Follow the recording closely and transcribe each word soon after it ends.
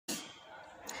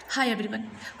Hi everyone,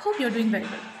 hope you're doing very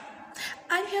well.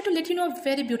 I'm here to let you know a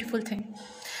very beautiful thing.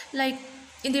 Like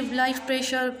in the life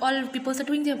pressure, all people are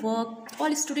doing their work,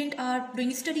 all students are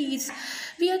doing studies.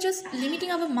 We are just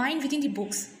limiting our mind within the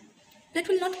books. That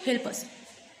will not help us.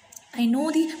 I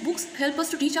know the books help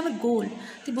us to reach our goal.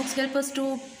 The books help us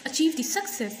to achieve the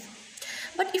success.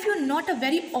 But if you're not a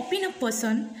very open up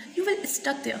person, you will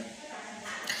stuck there.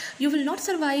 You will not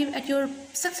survive at your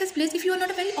success place if you are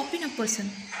not a very open up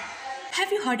person. Have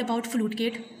you heard about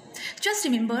Floodgate? Just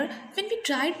remember, when we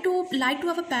try to lie to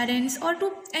our parents or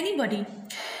to anybody,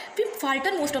 we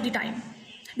falter most of the time.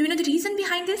 Do you know the reason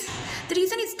behind this? The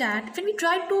reason is that when we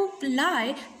try to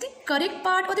lie, the correct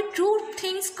part or the true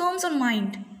things comes on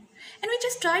mind. And we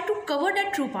just try to cover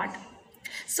that true part.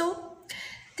 So,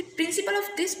 the principle of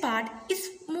this part is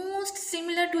most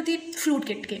similar to the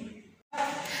Floodgate game.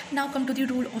 Now come to the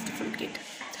rule of the Floodgate.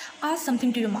 Ask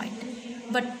something to your mind.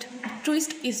 But the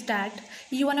twist is that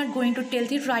you are not going to tell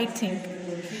the right thing.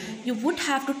 You would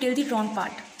have to tell the wrong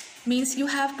part. Means you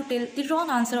have to tell the wrong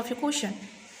answer of your question.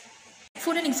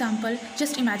 For an example,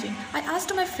 just imagine, I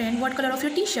asked my friend what color of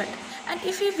your t-shirt, and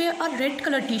if he wear a red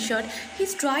color t-shirt,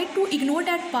 he's tried to ignore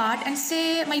that part and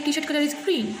say my t-shirt color is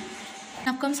green.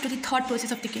 Now comes to the thought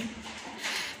process of the game.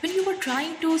 When you were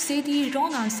trying to say the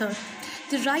wrong answer,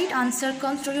 the right answer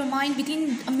comes to your mind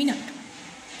within a minute.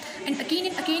 And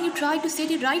again you try to say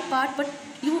the right part, but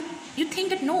you think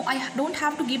that no, I don't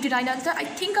have to give the right answer, I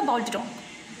think about the wrong.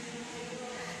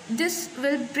 This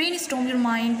will brainstorm your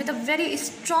mind with a very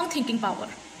strong thinking power.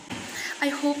 I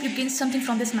hope you gain something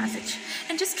from this message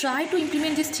and just try to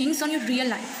implement these things on your real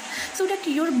life so that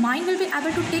your mind will be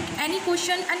able to take any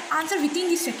question and answer within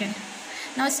the second.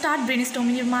 Now start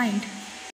brainstorming your mind.